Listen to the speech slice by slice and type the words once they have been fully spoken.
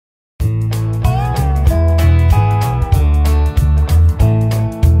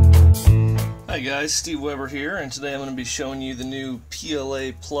guys, Steve Weber here, and today I'm going to be showing you the new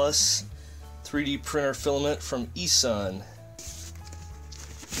PLA Plus 3D printer filament from eSUN.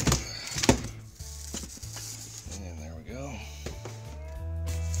 And there we go.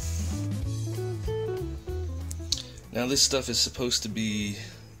 Now this stuff is supposed to be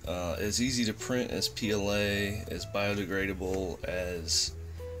as easy to print as PLA, as biodegradable as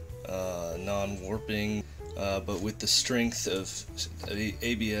non-warping, but with the strength of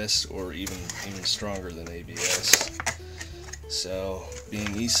ABS or even stronger than ABS. So being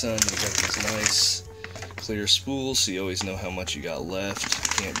eSUN, you've got these nice clear spools, so you always know how much you got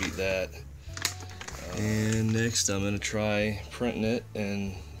left. Can't beat that. And next I'm going to try printing it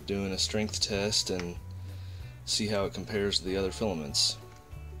and doing a strength test and see how it compares to the other filaments.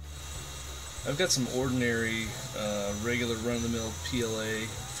 I've got some ordinary, regular run-of-the-mill PLA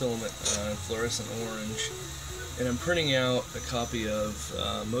filament in fluorescent orange, and I'm printing out a copy of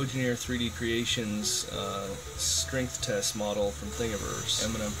Mogineer 3D Creations strength test model from Thingiverse.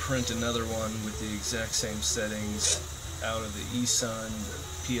 I'm going to print another one with the exact same settings out of the eSUN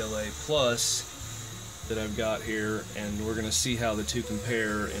PLA Plus that I've got here, and we're going to see how the two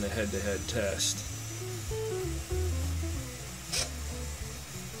compare in a head-to-head test.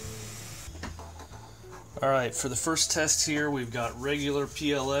 Alright, for the first test here we've got regular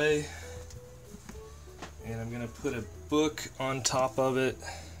PLA, and I'm going to put a book on top of it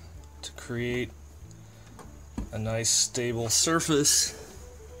to create a nice stable surface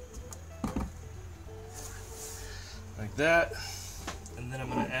like that, and then I'm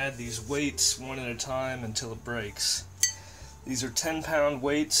going to add these weights one at a time until it breaks. These are 10-pound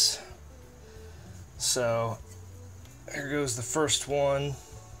weights, so here goes the first one.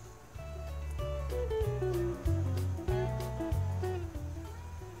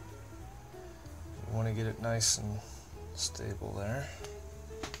 Want to get it nice and stable there.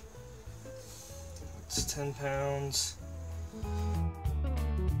 It's 10 pounds.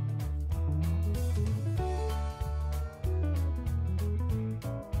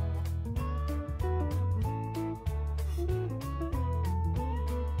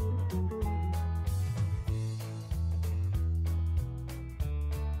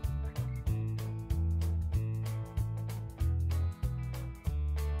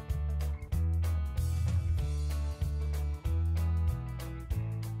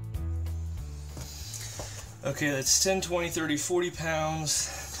 Okay, that's 10, 20, 30, 40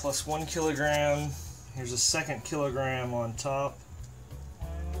 pounds plus 1 kilogram. Here's a second kilogram on top.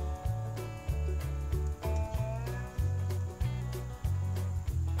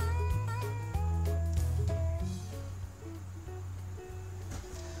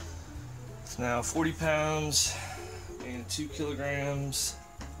 It's now 40 pounds and 2 kilograms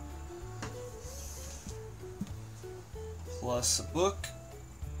plus a book.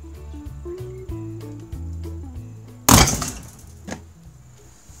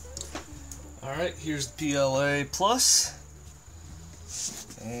 Alright, here's the PLA Plus,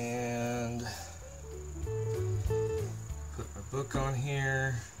 and put my book on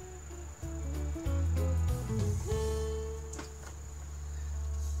here.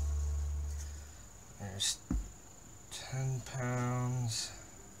 There's 10 pounds.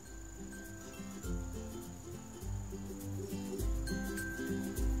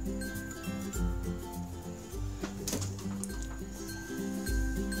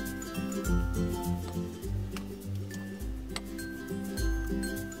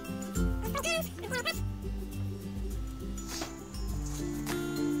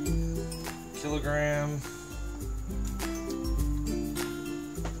 Kilogram.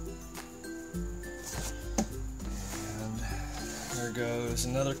 And there goes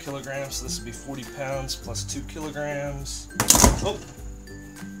another kilogram, so this would be 40 pounds plus 2 kilograms. Oh!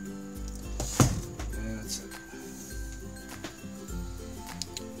 And that's it.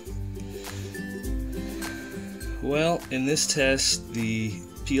 Well, in this test, the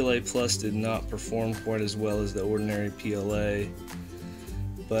PLA Plus did not perform quite as well as the ordinary PLA.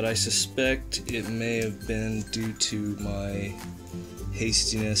 But I suspect it may have been due to my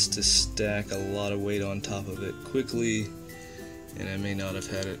hastiness to stack a lot of weight on top of it quickly, and I may not have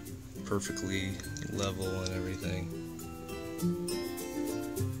had it perfectly level and everything.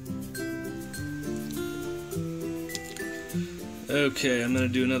 Okay, I'm going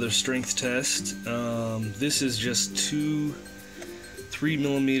to do another strength test. This is just two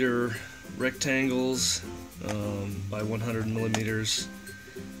 3mm rectangles by 100 millimeters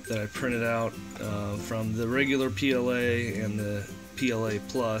that I printed out from the regular PLA and the PLA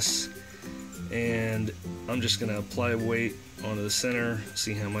Plus, and I'm just going to apply weight onto the center,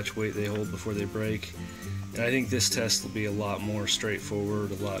 see how much weight they hold before they break. And I think this test will be a lot more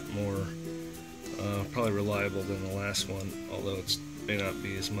straightforward, a lot more probably reliable than the last one, although it may not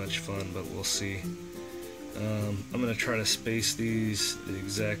be as much fun, but we'll see. I'm going to try to space these the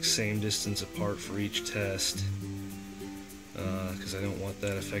exact same distance apart for each test, because I don't want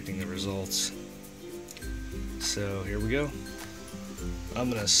that affecting the results. So here we go. I'm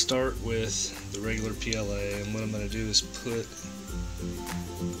going to start with the regular PLA, and what I'm going to do is put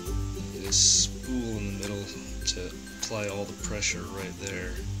this spool in the middle to apply all the pressure right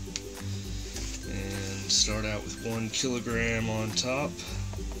there. And start out with 1 kilogram on top.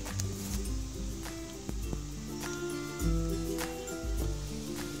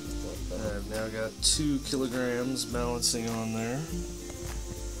 I've now got 2 kilograms balancing on there.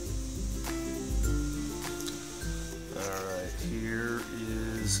 Alright, here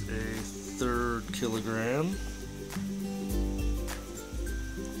is a 3rd kilogram.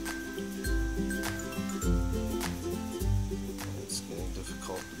 It's getting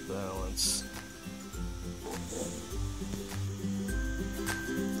difficult to balance.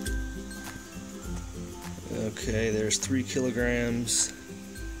 Okay, there's 3 kilograms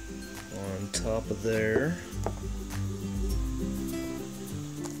on top of there.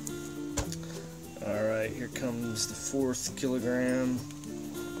 Alright, here comes the 4th kilogram.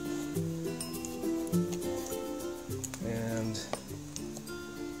 And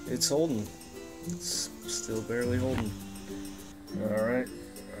it's holding. It's still barely holding. Alright,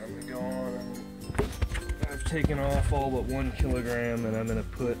 I'm going to go on and I've taken off all but 1 kilogram, and I'm going to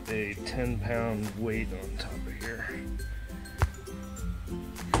put a 10-pound weight on top of here.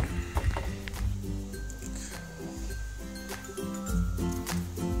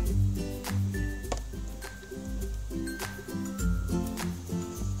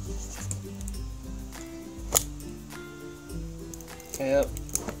 Yep,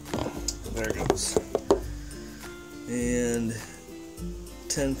 there it goes. And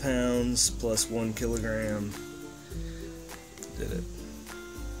 10 pounds plus 1 kilogram did it.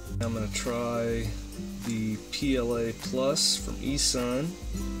 I'm going to try the PLA Plus from eSUN.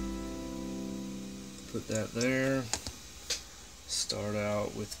 Put that there. Start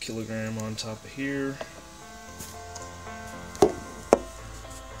out with kilogram on top of here.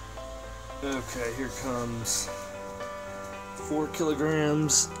 Okay, here comes 4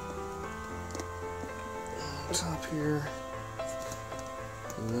 kilograms on top here.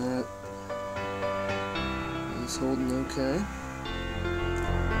 And that is holding okay.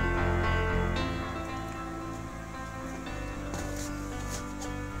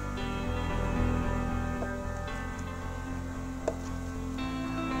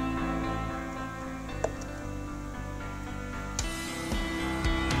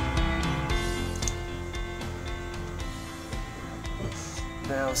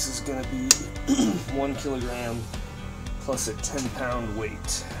 Now this is going to be 1 kilogram plus a 10-pound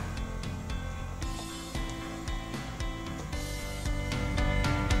weight.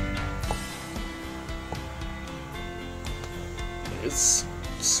 It's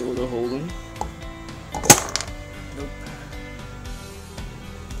sort of holding. Nope.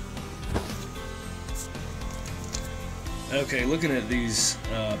 Okay, looking at these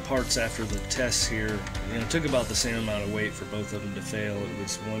parts after the tests here, it took about the same amount of weight for both of them to fail. It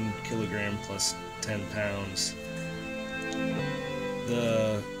was 1 kilogram plus 10 pounds.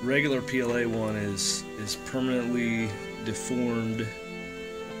 The regular PLA one is permanently deformed,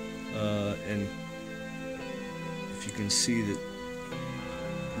 and if you can see that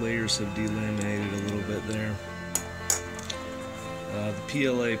layers have delaminated a little bit there. The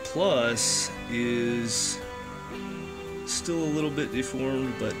PLA Plus is still a little bit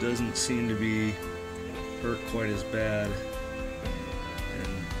deformed, but doesn't seem to be hurt quite as bad.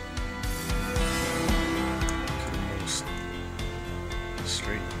 And can almost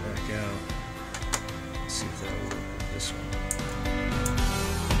straighten it back out. Let's see if that'll work with this one.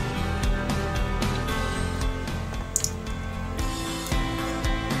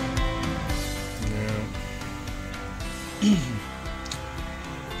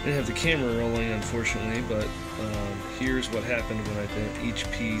 I didn't have the camera rolling, unfortunately, but here's what happened when I bent each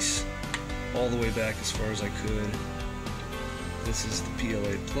piece all the way back as far as I could. This is the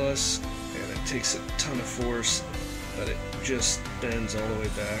PLA Plus, and it takes a ton of force, but it just bends all the way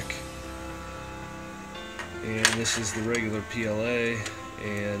back. And this is the regular PLA,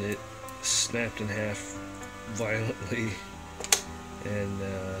 and it snapped in half violently, and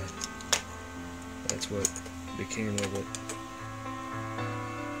that's what became of it.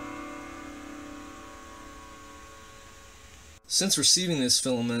 Since receiving this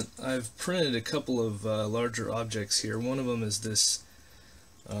filament, I've printed a couple of larger objects here. One of them is this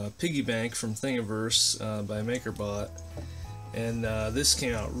piggy bank from Thingiverse by MakerBot, and this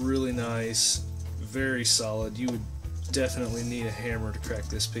came out really nice, very solid. You would definitely need a hammer to crack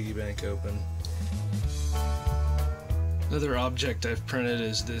this piggy bank open. Another object I've printed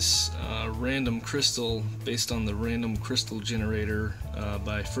is this random crystal based on the random crystal generator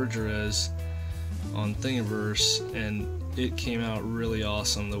by Fergerez on Thingiverse, and it came out really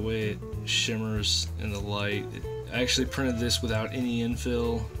awesome. The way it shimmers in the light. I actually printed this without any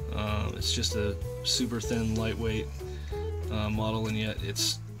infill. It's just a super thin, lightweight model, and yet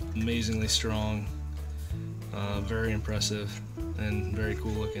it's amazingly strong. Very impressive and very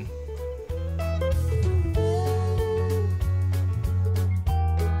cool looking.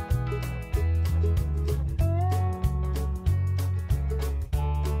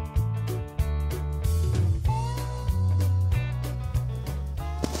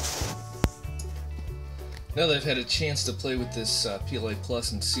 Now that I've had a chance to play with this PLA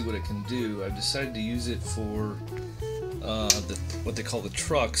Plus and see what it can do, I've decided to use it for what they call the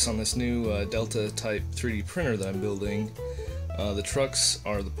trucks on this new Delta type 3D printer that I'm building. The trucks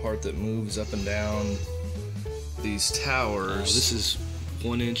are the part that moves up and down these towers. This is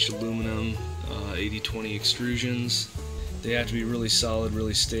 1-inch aluminum 80/20 extrusions. They have to be really solid,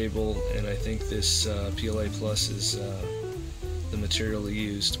 really stable, and I think this PLA Plus is the material to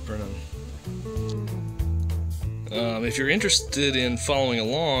use to print them. If you're interested in following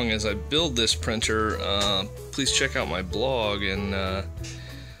along as I build this printer, please check out my blog and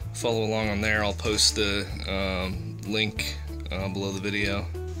follow along on there. I'll post the link below the video.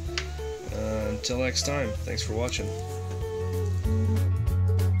 Until next time, thanks for watching.